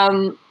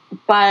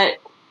 But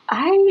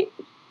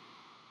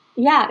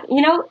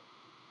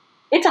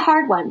it's a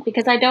hard one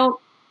because I don't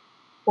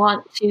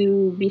want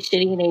to be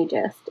shitty and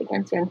ageist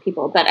against young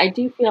people, but I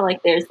do feel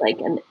like there's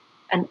like an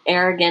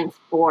arrogance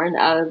born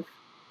of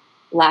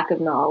lack of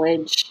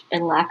knowledge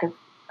and lack of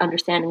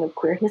understanding of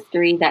queer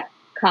history that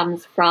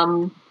comes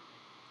from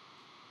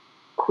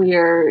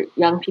queer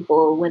young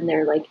people when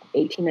they're like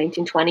 18,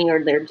 19, 20,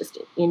 or they're just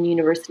in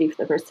university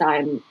for the first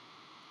time.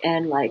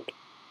 And like,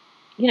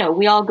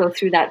 we all go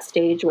through that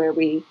stage where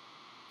we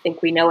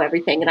think we know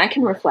everything. And I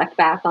can reflect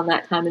back on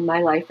that time in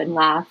my life and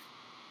laugh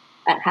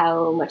at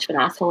how much of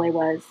an asshole I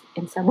was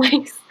in some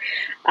ways,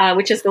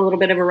 which is a little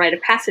bit of a rite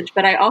of passage.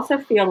 But I also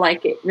feel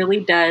like it really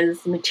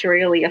does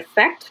materially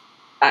affect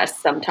us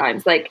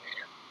sometimes. Like,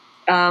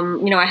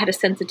 I had a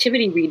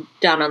sensitivity read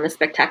done on the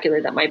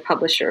Spectacular that my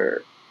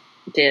publisher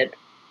did.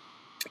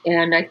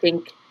 And I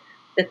think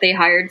that they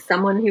hired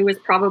someone who was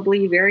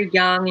probably very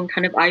young and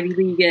kind of Ivy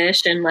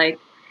League-ish and like,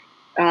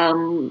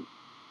 who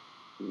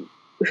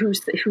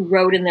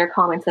wrote in their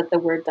comments that the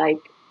word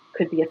dyke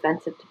could be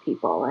offensive to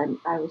people. And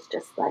I was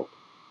just like,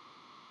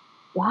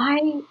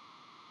 why?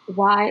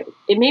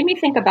 It made me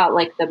think about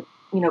like the,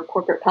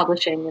 corporate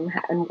publishing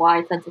and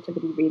why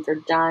sensitivity reads are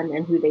done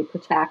and who they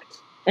protect.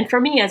 And for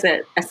me as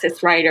a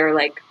cis writer,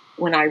 like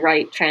when I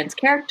write trans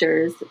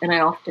characters, and I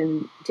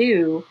often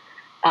do,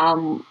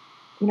 I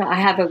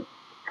have a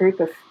group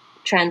of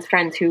trans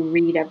friends who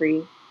read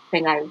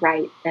everything I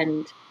write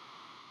and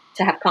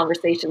to have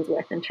conversations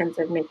with in terms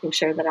of making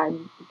sure that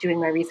I'm doing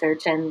my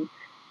research and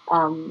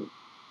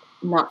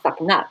not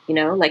fucking up,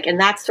 and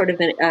that's sort of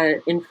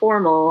an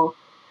informal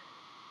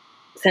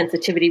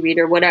sensitivity read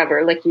or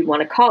whatever, like you'd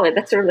want to call it.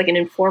 That's sort of like an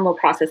informal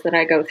process that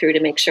I go through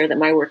to make sure that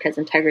my work has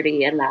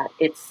integrity and that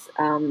it's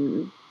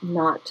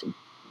not,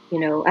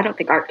 I don't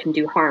think art can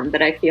do harm,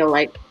 but I feel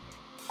like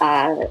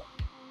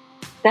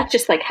that's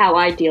just like how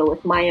I deal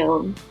with my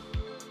own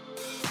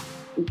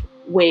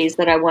ways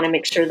that I want to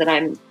make sure that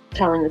I'm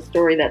telling the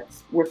story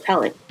that's worth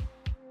telling.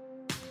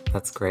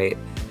 That's great.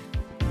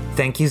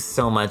 Thank you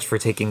so much for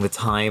taking the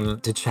time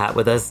to chat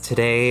with us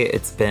today.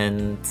 It's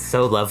been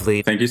so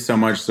lovely. Thank you so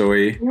much,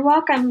 Zoe. You're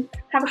welcome.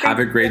 Have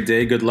a great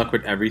day. Good luck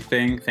with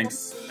everything.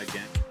 Thanks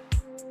again.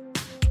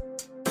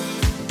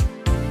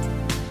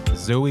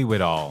 Zoe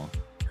Whittall.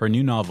 Her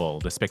new novel,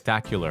 The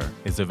Spectacular,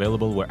 is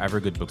available wherever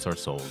good books are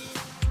sold.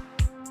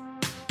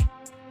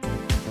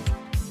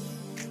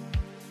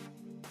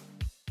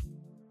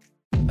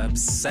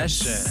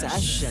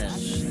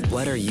 Obsession.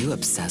 What are you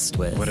obsessed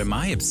with? What am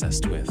I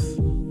obsessed with?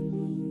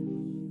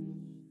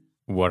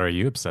 What are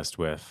you obsessed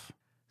with?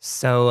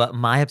 So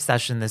my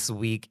obsession this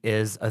week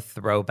is a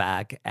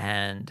throwback,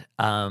 and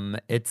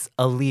it's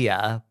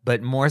Aaliyah,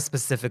 but more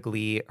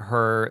specifically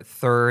her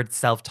third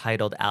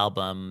self-titled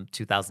album,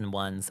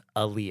 2001's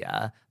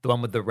Aaliyah, the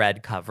one with the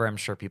red cover. I'm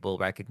sure people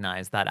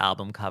recognize that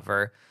album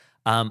cover.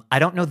 I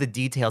don't know the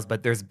details,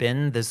 but there's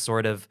been this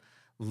sort of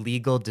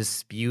legal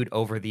dispute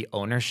over the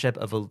ownership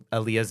of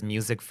Aaliyah's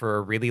music for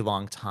a really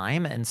long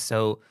time. And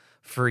so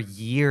for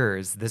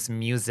years, this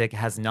music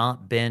has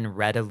not been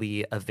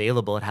readily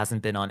available. It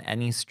hasn't been on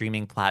any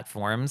streaming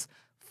platforms.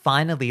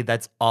 Finally,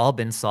 that's all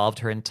been solved.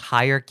 Her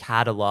entire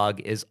catalog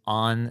is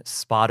on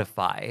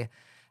Spotify.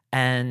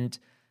 And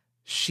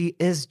she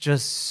is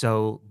just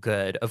so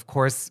good. Of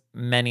course,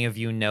 many of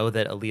you know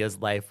that Aaliyah's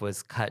life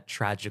was cut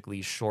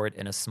tragically short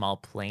in a small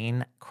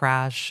plane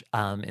crash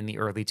in the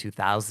early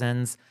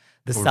 2000s.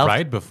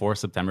 Right before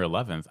September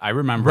 11th. I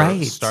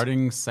remember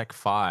starting Sec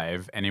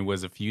 5, and it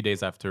was a few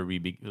days after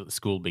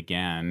school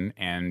began,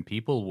 and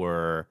people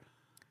were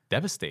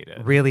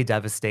devastated. Really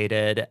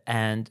devastated.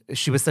 And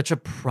she was such a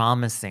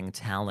promising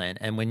talent.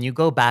 And when you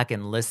go back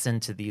and listen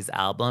to these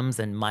albums,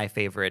 and my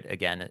favorite,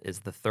 again, is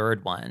the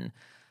third one,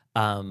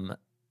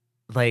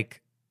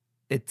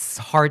 it's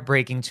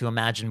heartbreaking to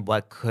imagine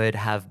what could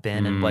have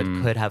been and what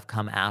could have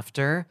come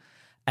after.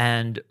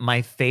 And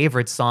my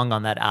favorite song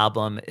on that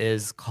album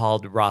is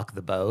called Rock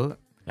the Boat.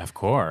 Of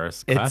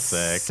course. Classic.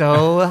 It's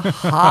so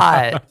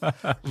hot.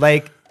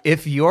 Like,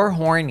 if you're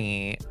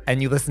horny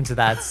and you listen to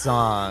that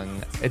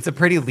song, it's a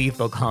pretty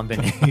lethal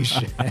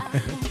combination.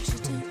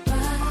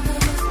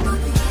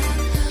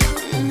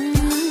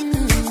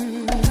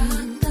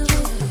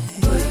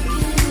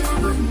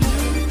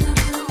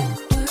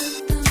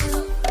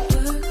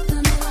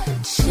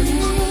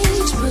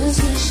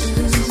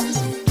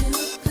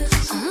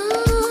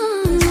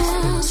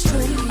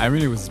 I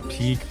mean, it was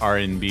peak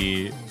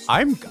R&B.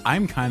 I'm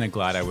kind of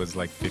glad I was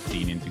like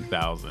 15 in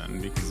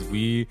 2000 because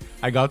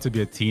I got to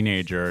be a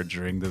teenager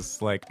during this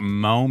like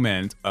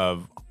moment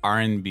of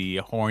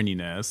R&B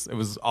horniness. It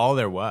was all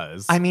there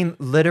was. I mean,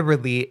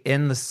 literally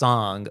in the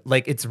song,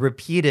 like it's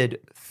repeated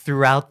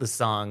throughout the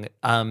song.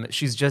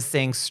 She's just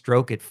saying,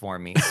 "Stroke it for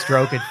me,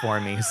 stroke it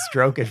for me,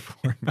 stroke it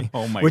for me."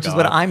 Oh my Which God. is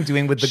what I'm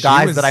doing with the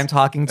guys that I'm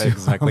talking to.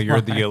 Exactly,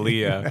 you're the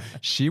Aaliyah.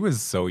 She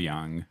was so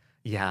young.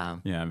 Yeah,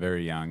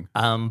 very young.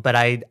 But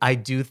I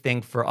do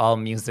think for all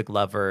music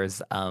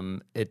lovers,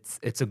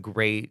 it's a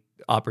great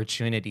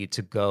opportunity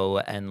to go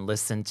and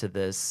listen to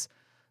this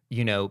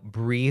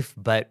brief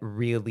but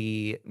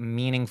really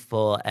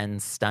meaningful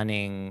and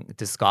stunning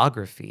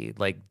discography.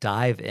 Like,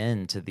 dive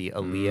into the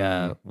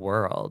Aaliyah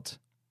world.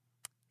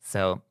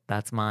 So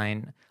that's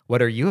mine.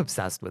 What are you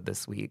obsessed with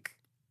this week?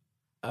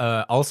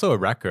 Also a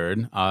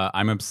record.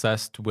 I'm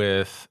obsessed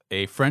with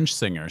a French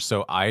singer.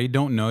 So I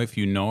don't know if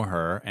you know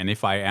her. And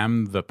if I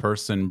am the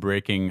person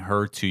breaking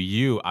her to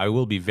you, I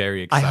will be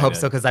very excited. I hope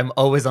so, because I'm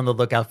always on the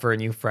lookout for a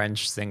new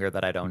French singer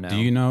that I don't know. Do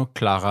you know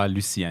Clara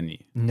Luciani?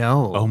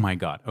 No. Oh my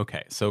God.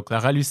 Okay. So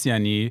Clara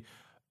Luciani,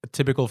 a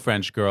typical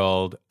French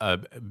girl,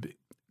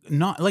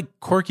 not like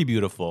quirky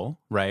beautiful,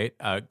 right?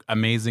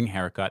 Amazing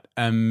haircut,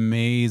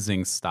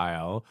 amazing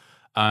style,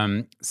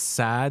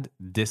 sad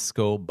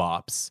disco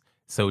bops.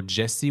 So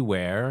Jessie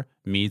Ware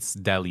meets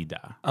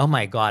Dalida. Oh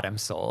my God, I'm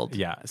sold.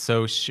 Yeah.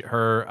 So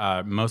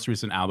her most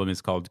recent album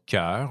is called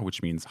Cœur,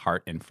 which means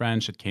heart in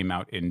French. It came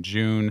out in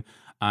June.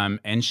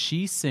 And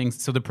she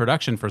sings. So the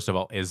production, first of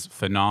all, is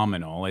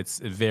phenomenal. It's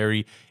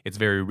very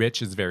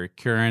rich. It's very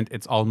current.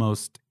 It's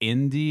almost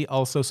indie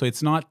also. So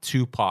it's not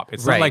too pop.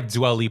 It's not like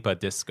Dua Lipa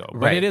disco,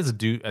 but it is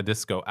a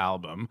disco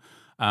album.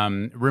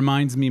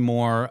 Reminds me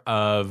more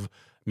of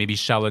maybe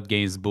Charlotte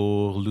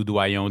Gainsbourg,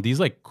 Loudoyon, these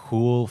like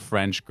cool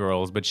French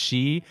girls, but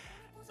she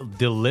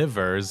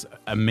delivers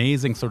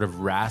amazing sort of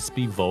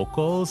raspy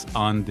vocals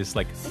on this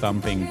like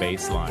thumping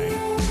bass line.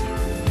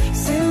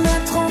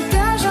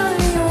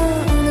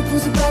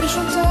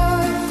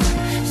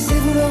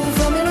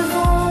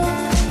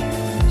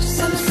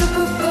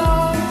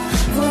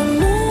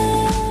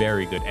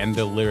 Very good. And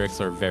the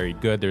lyrics are very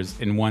good. There's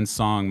in one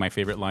song, my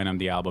favorite line on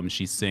the album,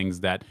 she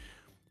sings that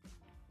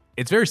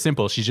it's very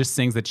simple. She just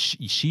sings that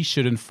she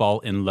shouldn't fall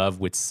in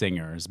love with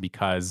singers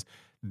because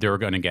they're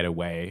going to get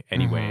away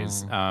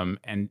anyways.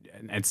 And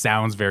it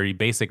sounds very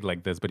basic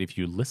like this, but if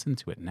you listen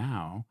to it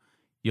now,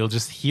 you'll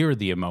just hear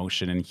the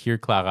emotion and hear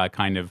Clara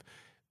kind of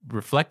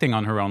reflecting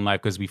on her own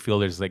life because we feel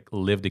there's like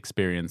lived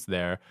experience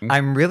there.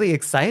 I'm really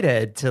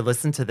excited to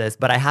listen to this,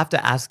 but I have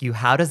to ask you,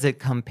 how does it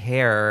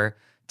compare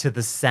to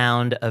the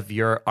sound of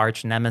your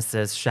arch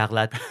nemesis,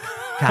 Charlotte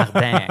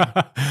Cardin?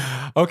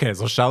 Okay,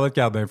 so Charlotte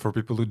Cardin, for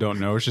people who don't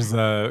know, she's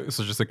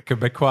just a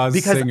Quebecoise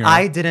singer. Because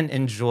I didn't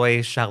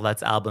enjoy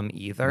Charlotte's album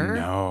either.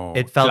 No.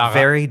 It felt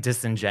very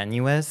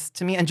disingenuous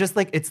to me. And just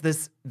like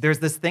there's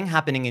this thing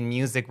happening in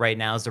music right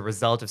now as a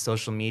result of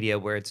social media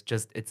where it's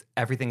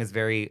everything is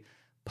very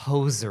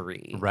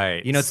posery.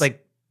 Right. You know,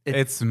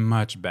 it's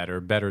much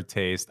better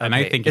taste. Okay. And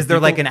I think is there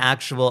like an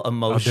actual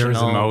emotional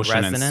there's emotion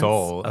resonance? And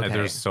soul. Okay.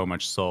 There's so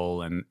much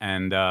soul and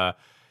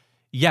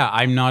yeah,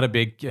 I'm not a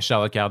big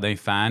Charlotte Cardin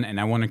fan,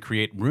 and I want to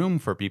create room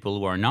for people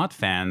who are not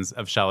fans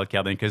of Charlotte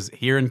Cardin, because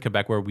here in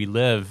Quebec where we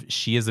live,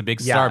 she is a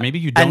big star. Maybe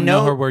you don't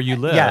know her where you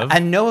live. Yeah,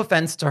 and no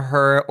offense to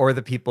her or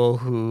the people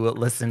who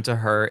listen to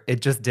her,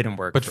 it just didn't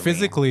work But for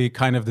physically, me.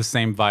 Kind of the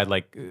same vibe,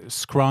 like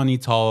scrawny,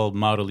 tall,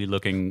 modelly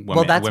looking women.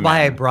 Well, that's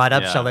why I brought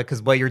up yeah. Charlotte,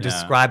 because what you're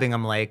describing,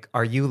 I'm like,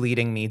 are you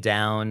leading me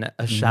down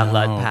a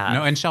Charlotte path?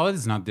 No, and Charlotte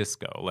is not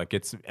disco. Like,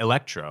 it's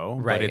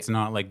electro, but it's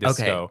not like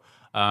disco. Okay.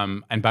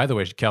 And by the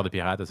way, Cœur de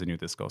Pirate is a new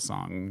disco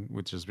song,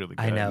 which is really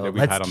good. I know. That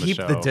we've Let's had on keep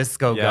the show. the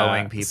disco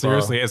going, people.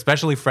 Seriously,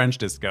 especially French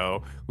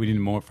disco. We need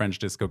more French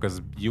disco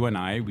because you and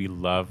I, we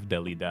love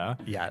Dalida.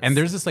 Yes. And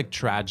there's this like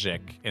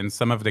tragic in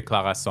some of the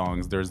Clara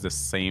songs. There's this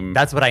same.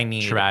 That's what I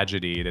need.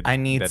 Tragedy. I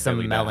need some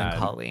Dalida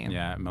melancholy. had.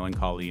 Yeah,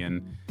 melancholy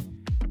and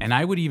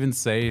I would even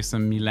say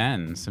some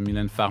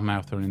Mylène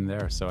Farmer thrown in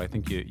there. So I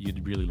think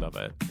you'd really love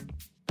it.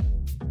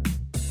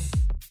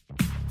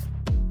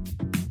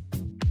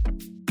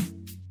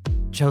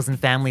 Chosen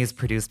Family is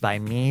produced by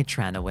me,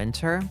 Tranna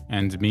Winter.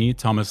 And me,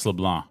 Thomas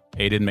LeBlanc.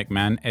 Aiden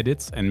McMahon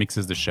edits and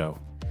mixes the show.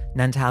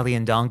 Nantali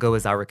Ndongo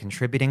is our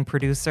contributing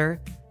producer.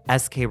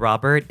 SK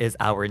Robert is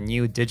our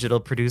new digital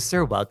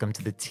producer. Welcome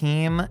to the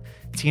team.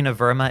 Tina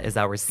Verma is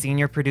our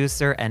senior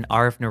producer, and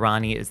Arif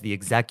Nurani is the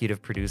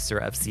executive producer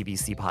of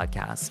CBC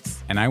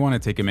Podcasts. And I want to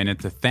take a minute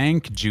to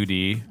thank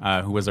Judy,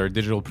 who was our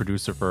digital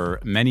producer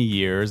for many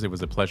years. It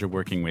was a pleasure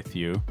working with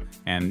you.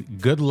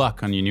 And good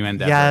luck on your new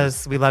endeavors.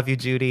 Yes, we love you,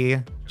 Judy.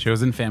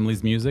 Chosen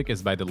Family's music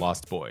is by The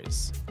Lost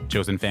Boys.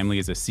 Chosen Family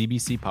is a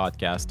CBC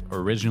podcast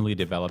originally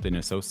developed in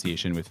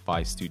association with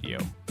Phi Studio.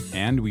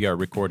 And we are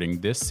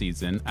recording this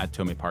season at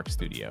Tomei Park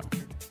Studio.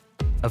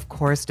 Of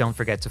course, don't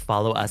forget to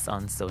follow us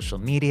on social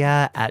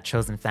media at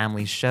Chosen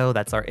Family Show.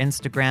 That's our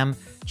Instagram.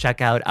 Check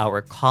out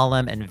our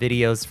column and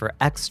videos for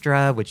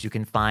Extra, which you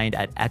can find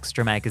at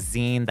Extra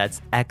Magazine.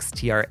 That's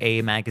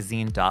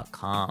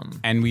xtramagazine.com.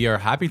 And we are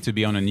happy to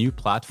be on a new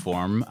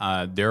platform.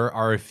 There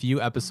are a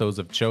few episodes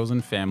of Chosen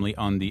Family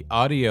on the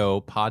audio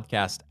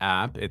podcast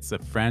app. It's a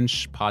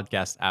French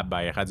podcast app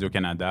by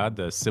Radio-Canada,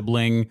 the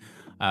sibling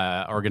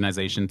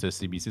organization to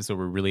CBC. So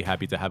we're really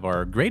happy to have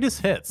our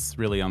greatest hits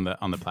really on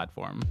the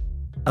platform.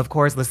 Of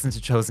course, listen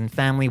to Chosen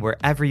Family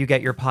wherever you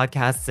get your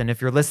podcasts. And if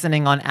you're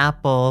listening on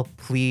Apple,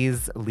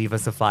 please leave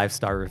us a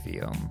 5-star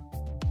review.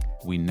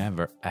 We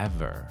never,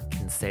 ever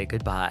can say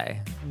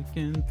goodbye. We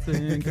can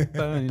say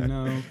goodbye,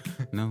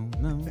 no,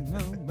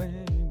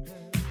 baby.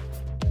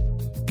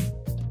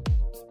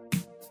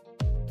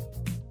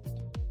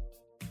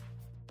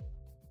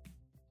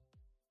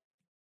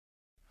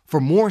 For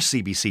more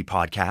CBC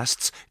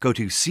podcasts, go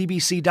to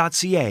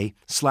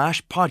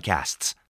cbc.ca/podcasts.